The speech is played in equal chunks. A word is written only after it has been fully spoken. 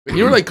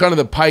You were like kind of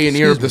the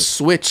pioneer of the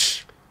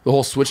switch, the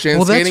whole switch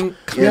dance skating.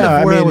 That's kind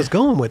of where I was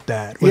going with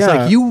that. Was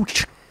like you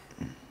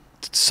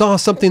saw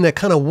something that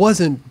kind of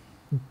wasn't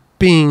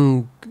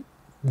being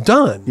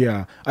done.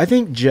 Yeah, I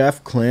think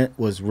Jeff Clint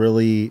was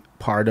really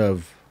part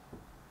of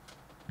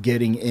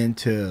getting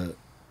into,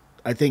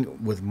 I think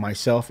with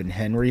myself and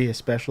Henry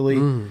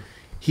especially,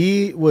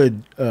 he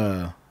would,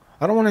 I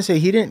don't want to say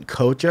he didn't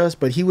coach us,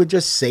 but he would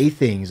just say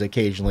things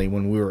occasionally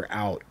when we were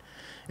out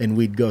and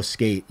we'd go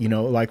skate, you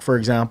know, like for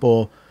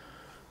example,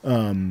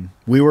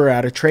 we were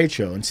at a trade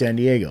show in San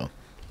Diego,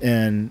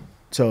 and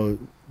so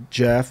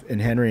Jeff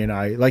and Henry and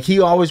I, like, he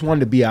always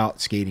wanted to be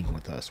out skating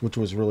with us, which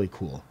was really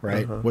cool,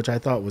 right? Which I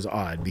thought was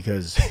odd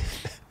because,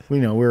 you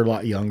know, we were a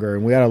lot younger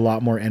and we had a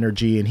lot more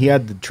energy, and he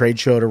had the trade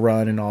show to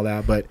run and all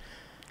that, but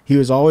he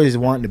was always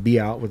wanting to be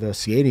out with us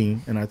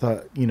skating, and I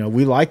thought, you know,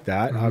 we liked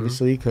that,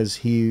 obviously, because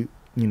he,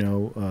 you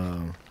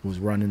know, was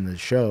running the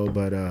show,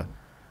 but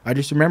I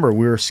just remember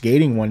we were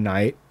skating one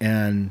night,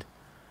 and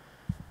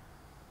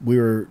we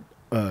were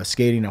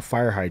skating a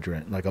fire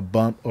hydrant, like a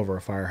bump over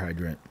a fire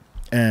hydrant.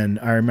 And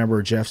I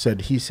remember Jeff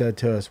said, he said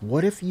to us,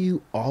 what if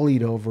you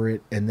ollied over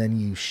it and then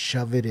you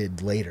shove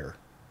it later?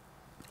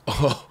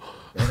 Oh.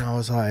 And I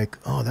was like,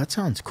 oh, that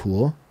sounds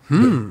cool.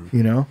 You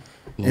know?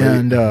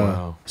 And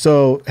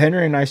so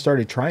Henry and I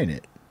started trying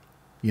it,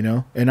 you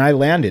know, and I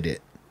landed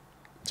it.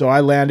 So I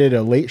landed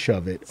a late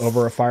shove it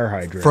over a fire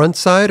hydrant. Front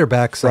side or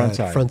back side?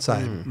 Front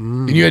side.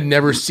 And you had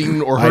never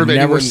seen or heard of it? I'd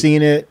never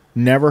seen it,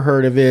 never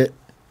heard of it.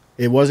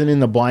 It wasn't in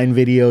the blind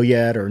video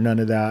yet or none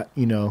of that.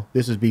 You know,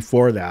 this was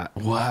before that.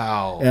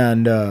 Wow.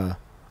 And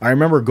I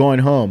remember going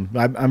home.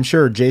 I'm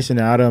sure Jason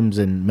Adams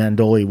and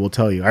Mandoli will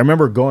tell you. I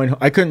remember going home.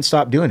 I couldn't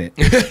stop doing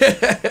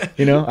it.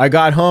 You know, I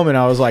got home and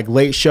I was like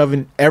late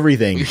shoving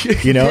everything,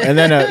 you know, and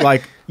then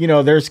like, you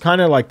know, there's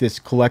kind of like this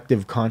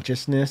collective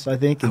consciousness, I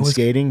think, in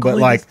skating. But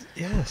like,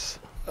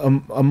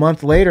 a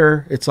month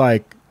later, it's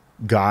like,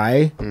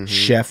 Guy,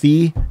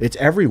 Sheffy, it's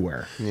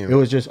everywhere. It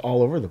was just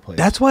all over the place.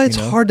 That's why it's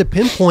hard to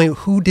pinpoint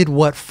who did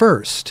what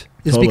first.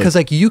 Is because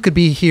like you could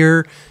be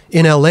here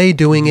in LA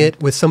doing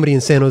it with somebody in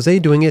San Jose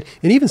doing it,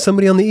 and even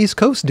somebody on the East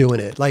Coast doing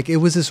it. Like it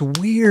was this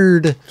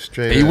weird.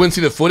 You wouldn't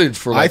see the footage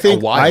for like a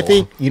while. I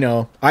think, you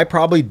know, I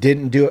probably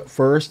didn't do it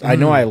first. I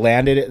know I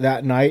landed it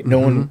that night. No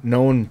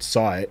one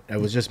saw it. It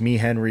was just me,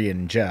 Henry,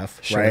 and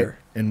Jeff, right?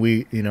 And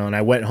we, you know, and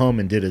I went home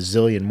and did a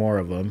zillion more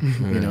of them,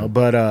 you know.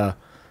 But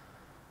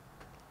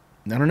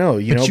I don't know,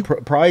 you know,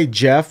 probably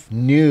Jeff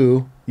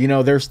knew, you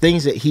know, there's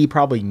things that he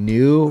probably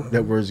knew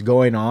that was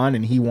going on,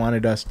 and he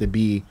wanted us to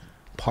be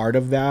part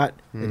of that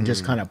and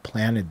just kind of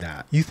planted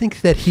that. You think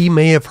that he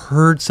may have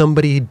heard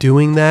somebody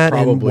doing that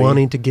and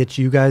wanting to get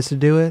you guys to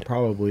do it?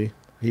 Probably.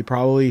 He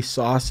probably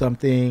saw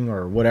something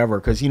or whatever,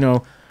 because, you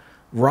know,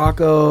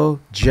 Rocco,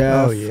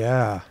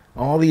 Jeff,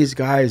 all these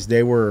guys,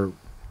 they were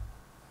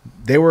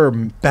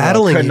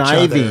battling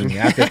conniving each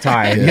other at the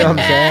time. You know what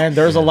I'm saying?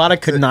 There's a lot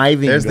of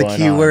conniving. There's the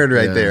key word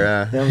right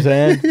there. You know what I'm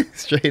saying?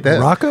 Straight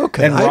up. Rocco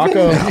conniving? And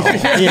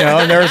Rocco, you know,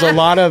 and there's a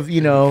lot of,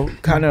 you know,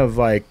 kind of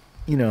like,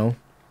 you know,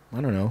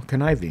 I don't know,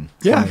 conniving.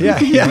 Yeah.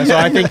 So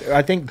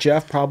I think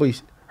Jeff probably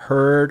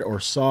heard or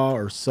saw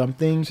or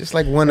something. Just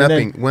like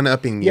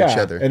one-upping each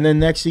other. And then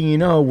next thing you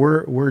know,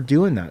 we're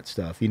doing that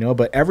stuff, you know,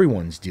 but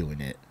everyone's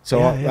doing it.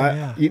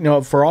 So, you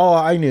know, for all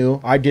I knew,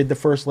 I did the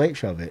first late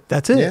shove it.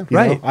 That's it, you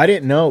know? I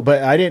didn't know,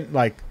 but I didn't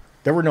like,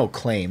 there were no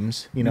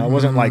claims, you know, I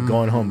wasn't like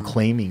going home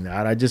claiming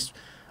that. I just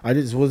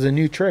was a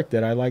new trick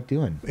that I like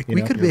doing. It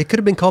could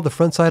have been called the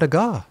front side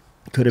Agah.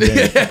 Could have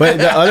been. But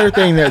the other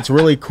thing that's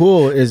really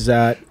cool is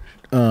that,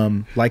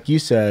 like you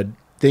said,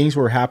 things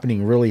were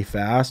happening really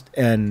fast,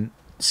 and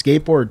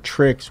skateboard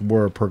tricks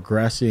were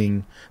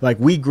progressing. Like,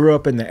 we grew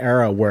up in the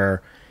era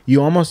where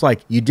you almost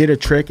like you did a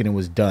trick and it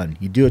was done.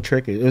 You do a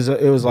trick, it was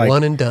like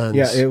one and done.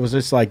 Yeah, it was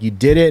just like you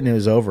did it and it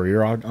was over.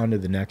 You're on to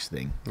the next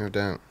thing. No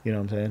doubt. You know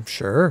what I'm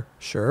saying?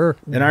 Sure.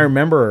 And I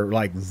remember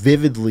like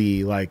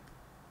vividly like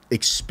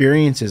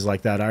experiences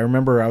like that. I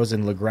remember I was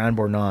in Le Grand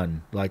Bornand,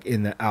 like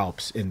in the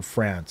Alps in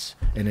France,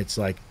 and it's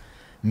like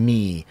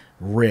me,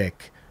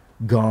 Rick,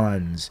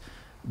 Gons,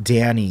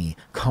 Danny,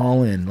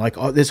 Colin, like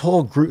this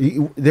whole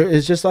group. There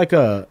is just like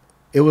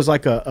it was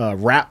like a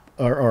rap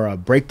or a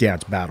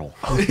breakdance battle,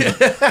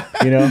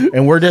 you know,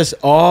 and we're just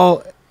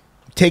all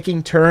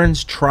taking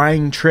turns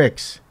trying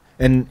tricks,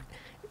 and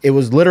it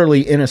was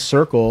literally in a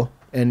circle,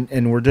 and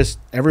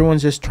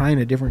everyone's just trying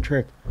a different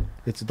trick.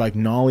 It's like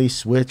nollie,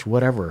 switch,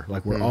 whatever.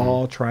 Like we're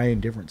all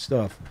trying different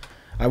stuff.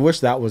 I wish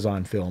that was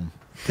on film.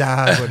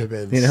 That would have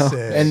been, you know,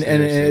 sick. and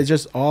it's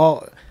just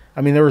all.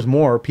 I mean, there was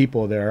more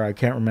people there. I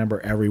can't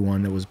remember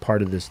everyone that was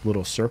part of this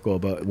little circle,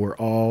 but we're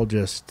all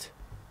just,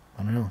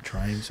 I don't know,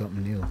 trying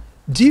something new.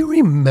 Do you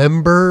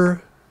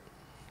remember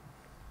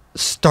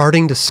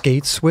starting to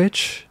skate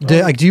switch?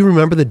 Do you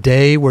remember the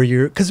day where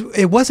you're, because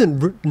it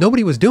wasn't,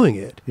 nobody was doing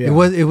it. Yeah.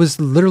 It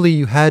was literally,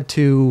 you had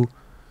to,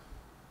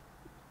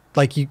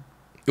 like you.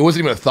 It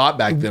wasn't even a thought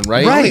back then,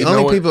 right? Right.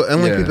 Only people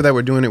that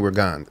were doing it were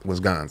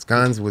Gons.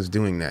 Gons was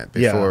doing that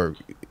before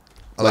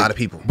a lot of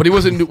people. But he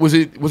wasn't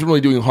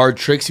really doing hard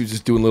tricks. He was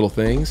just doing little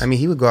things. I mean,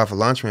 he would go off a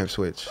launch ramp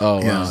switch.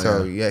 Oh, wow.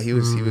 So yeah, he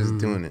was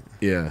doing it.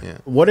 Yeah.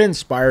 What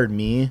inspired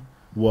me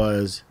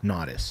was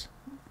Nodis.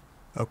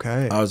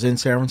 Okay. I was in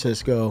San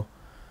Francisco,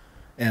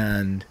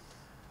 and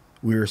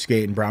we were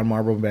skating brown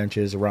marble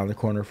benches around the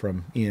corner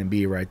from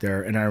E&B right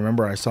there. And I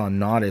remember I saw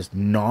Nodis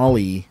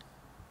nollie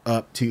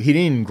up to. He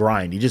didn't even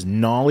grind. He just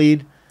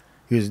nollied.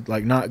 He was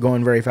like not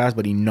going very fast,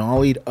 but he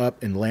nollied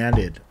up and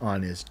landed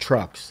on his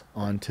trucks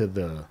onto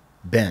the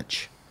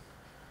bench.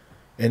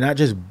 And that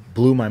just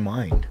blew my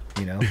mind,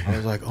 you know? I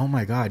was like, oh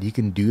my God, you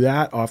can do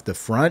that off the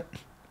front?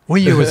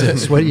 What year was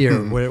this? What year?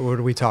 What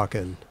are we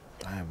talking?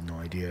 I have no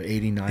idea.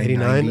 89, 89?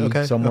 90,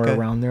 Okay, somewhere okay.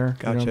 around there.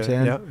 Gotcha. You know what I'm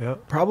saying? Yeah, yeah.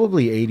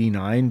 Probably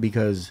 89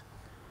 because,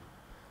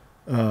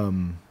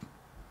 no,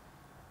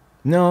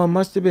 it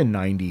must have been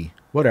 90.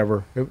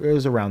 Whatever. It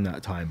was around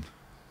that time.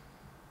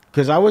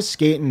 Because I was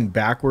skating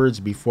backwards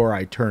before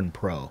I turned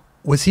pro.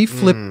 Was he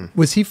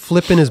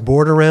flipping his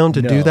board around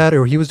to do No. that,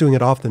 or he was doing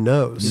it off the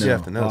nose? He did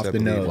off the nose. off I the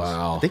believe. nose.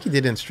 Wow. I think he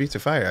did it in Streets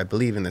of Fire. I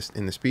believe in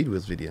the Speed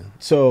Wheels video.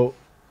 So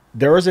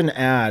there was an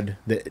ad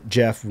that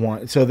Jeff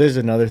wanted. So there's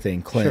another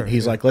thing, Clint. Sure,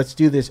 He's yeah. like, let's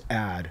do this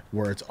ad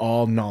where it's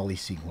all nollie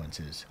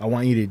sequences. I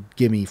want you to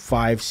give me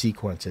 5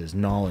 sequences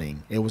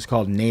nollying. It was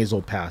called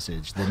Nasal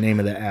Passage, the name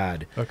of the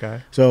ad.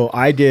 Okay. So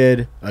I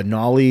did a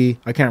nollie.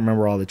 I can't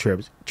remember all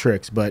the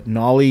tricks, but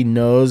nollie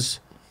nose.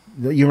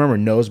 You remember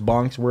nose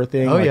bonks were a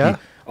thing? Oh, yeah.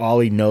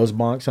 Ollie nose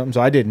bonk something.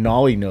 So I did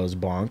nollie nose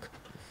bonk.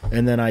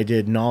 And then I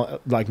did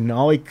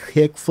nollie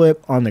kickflip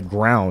on the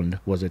ground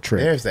was a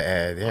trick. There's the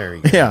ad. There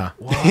we go. Yeah.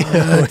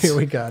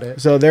 we got it.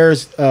 So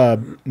there's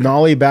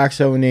nollie back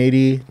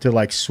 780 to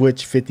like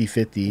switch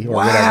 50-50 or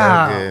Wow.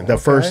 whatever. The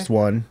first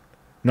one.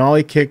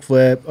 Nollie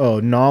kickflip. Oh,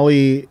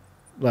 nollie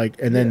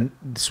and then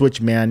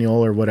switch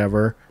manual or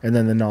whatever. And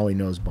then the nollie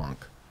nose bonk.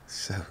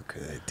 So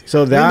good, dude. So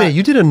Wait a that minute,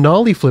 you did a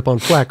nollie flip on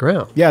flat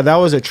ground. yeah, that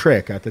was a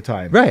trick at the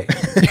time. Right.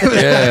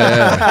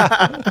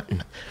 Yeah.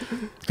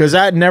 Because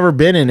that had never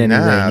been in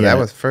anything Nah, yet. that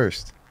was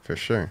first for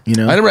sure. You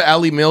know? I remember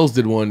Ali Mills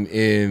did one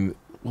in,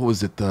 what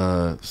was it?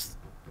 Who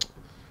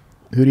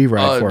do you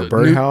ride for? New-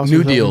 Birdhouse? or New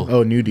something? Deal.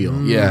 Oh, New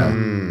Deal. Yeah.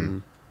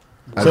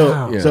 So,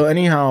 Wow. so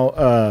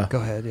anyhow, Go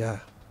ahead. Yeah.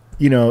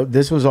 you know,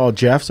 this was all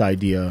Jeff's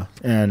idea,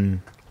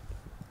 and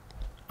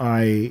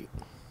I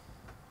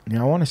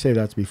want to say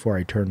that's before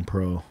I turned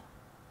pro,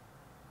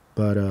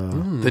 but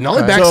The nollie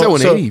Okay. back So-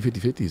 780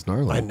 50-50 is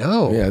gnarly. I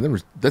know. Yeah,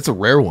 that's a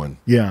rare one.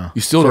 yeah,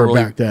 You still for don't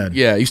really, back then.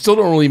 Yeah, you still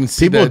don't really even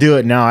see People that. do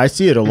it now. I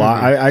see it a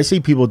lot. I see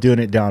people doing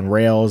it down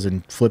rails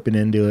and flipping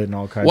into it and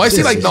all kinds. Well, I of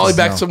see like things nollie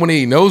back now.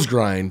 780 nose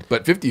grind,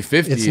 but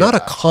 50-50. It's not a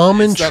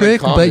common it's not a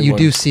trick, common but you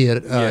one. do see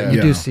it. Yeah.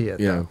 You do Yeah. see it.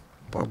 Yeah.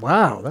 But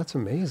wow, that's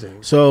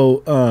amazing.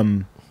 So,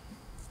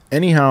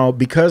 anyhow,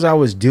 because I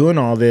was doing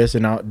all this,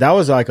 and that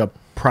was like a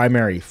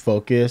primary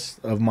focus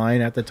of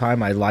mine at the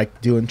time. I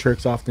liked doing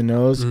tricks off the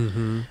nose,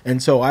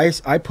 and so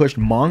I pushed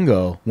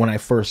Mongo when I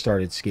first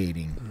started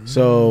skating.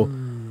 So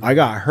I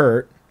got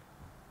hurt,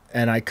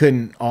 and I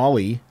couldn't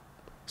ollie,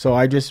 so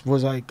I just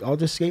was like, I'll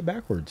just skate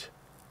backwards.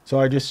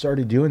 So I just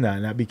started doing that,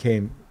 and that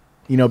became,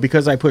 you know,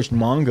 because I pushed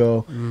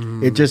Mongo,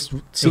 it just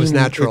seemed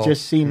natural. It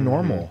just seemed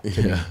normal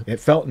to me. It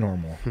felt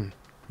normal,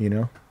 you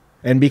know.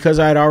 And because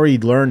I had already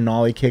learned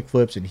nollie kick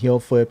flips and heel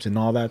flips and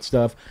all that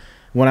stuff,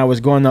 when I was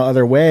going the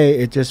other way,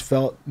 it just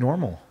felt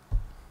normal,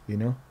 you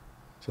know.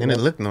 So And it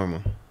looked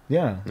normal.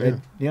 yeah,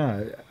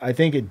 I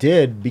think it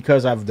did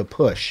because of the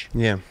push.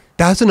 Yeah.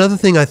 That's another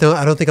thing I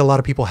don't think a lot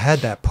of people had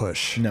that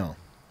push. No,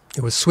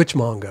 It was switch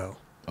Mongo,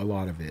 a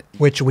lot of it.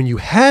 which when you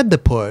had the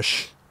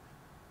push,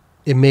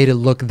 it made it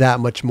look that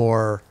much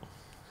more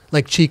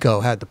like Chico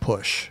had the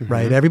push,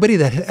 right? Everybody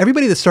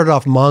that started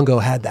off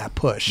Mongo had that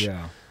push.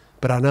 Yeah,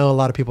 But I know a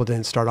lot of people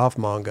didn't start off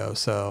Mongo,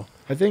 so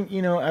I think,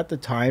 you know, at the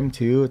time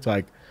too, it's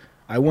like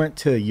I went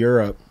to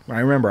Europe. I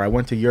remember I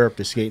went to Europe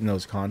to skate in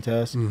those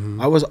contests.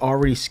 I was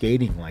already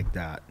skating like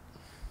that,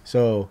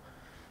 so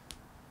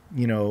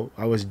you know,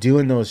 I was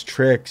doing those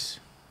tricks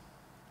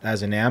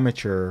as an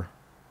amateur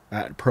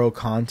at pro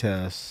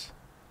contests,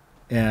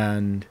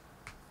 and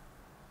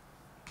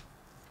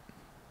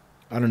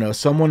I don't know,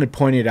 someone had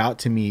pointed out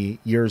to me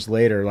years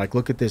later, like,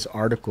 look at this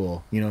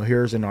article, you know,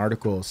 here's an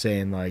article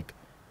saying like,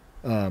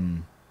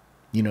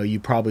 you know, you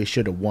probably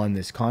should have won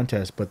this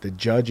contest, but the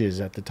judges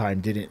at the time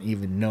didn't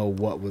even know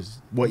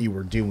what you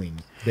were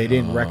doing. They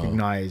didn't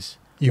recognize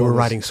you what were was-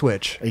 riding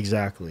switch.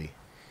 exactly,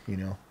 you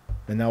know.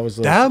 And that was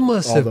That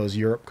must all have- those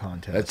Europe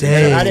contests. That's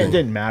And amazing. it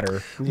didn't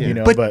matter, you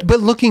know. But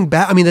looking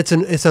back, I mean,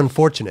 it's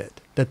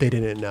unfortunate that they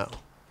didn't know.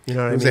 You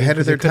know what I mean? It was ahead of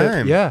 'Cause their it could've-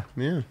 time. Yeah,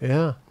 Yeah.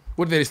 yeah.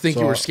 What did they just think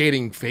you So- were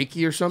skating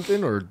fakey or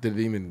something, or did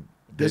they even?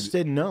 just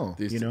didn't know,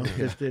 They you know, just-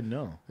 just didn't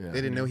know. Yeah.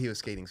 They didn't know he was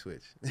skating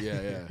switch. Yeah,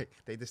 yeah.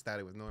 They just thought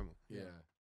it was normal. Yeah.